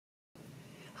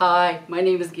Hi, my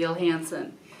name is Gail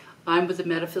Hansen. I'm with the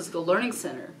Metaphysical Learning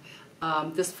Center.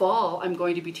 This fall I'm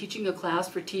going to be teaching a class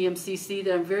for TMCC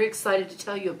that I'm very excited to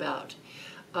tell you about.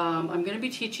 I'm going to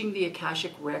be teaching the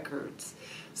Akashic Records.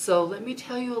 So let me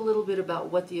tell you a little bit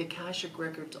about what the Akashic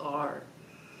Records are.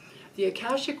 The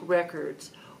Akashic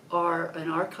Records are an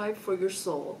archive for your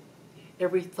soul.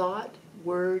 Every thought,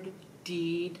 word,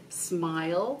 deed,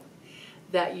 smile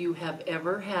that you have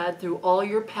ever had through all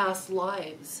your past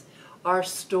lives are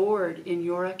stored in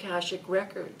your Akashic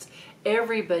Records.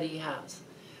 Everybody has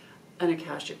an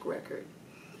Akashic Record.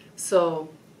 So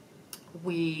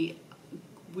we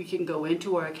can go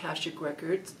into our Akashic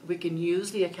Records. We can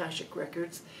use the Akashic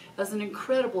Records as an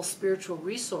incredible spiritual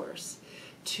resource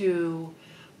to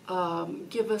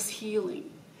give us healing,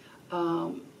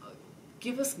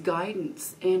 give us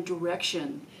guidance and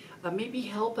direction, maybe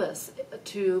help us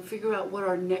to figure out what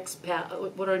our next path,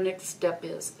 what our next step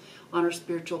is on our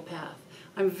spiritual path.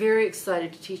 I'm very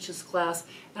excited to teach this class,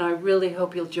 and I really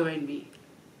hope you'll join me.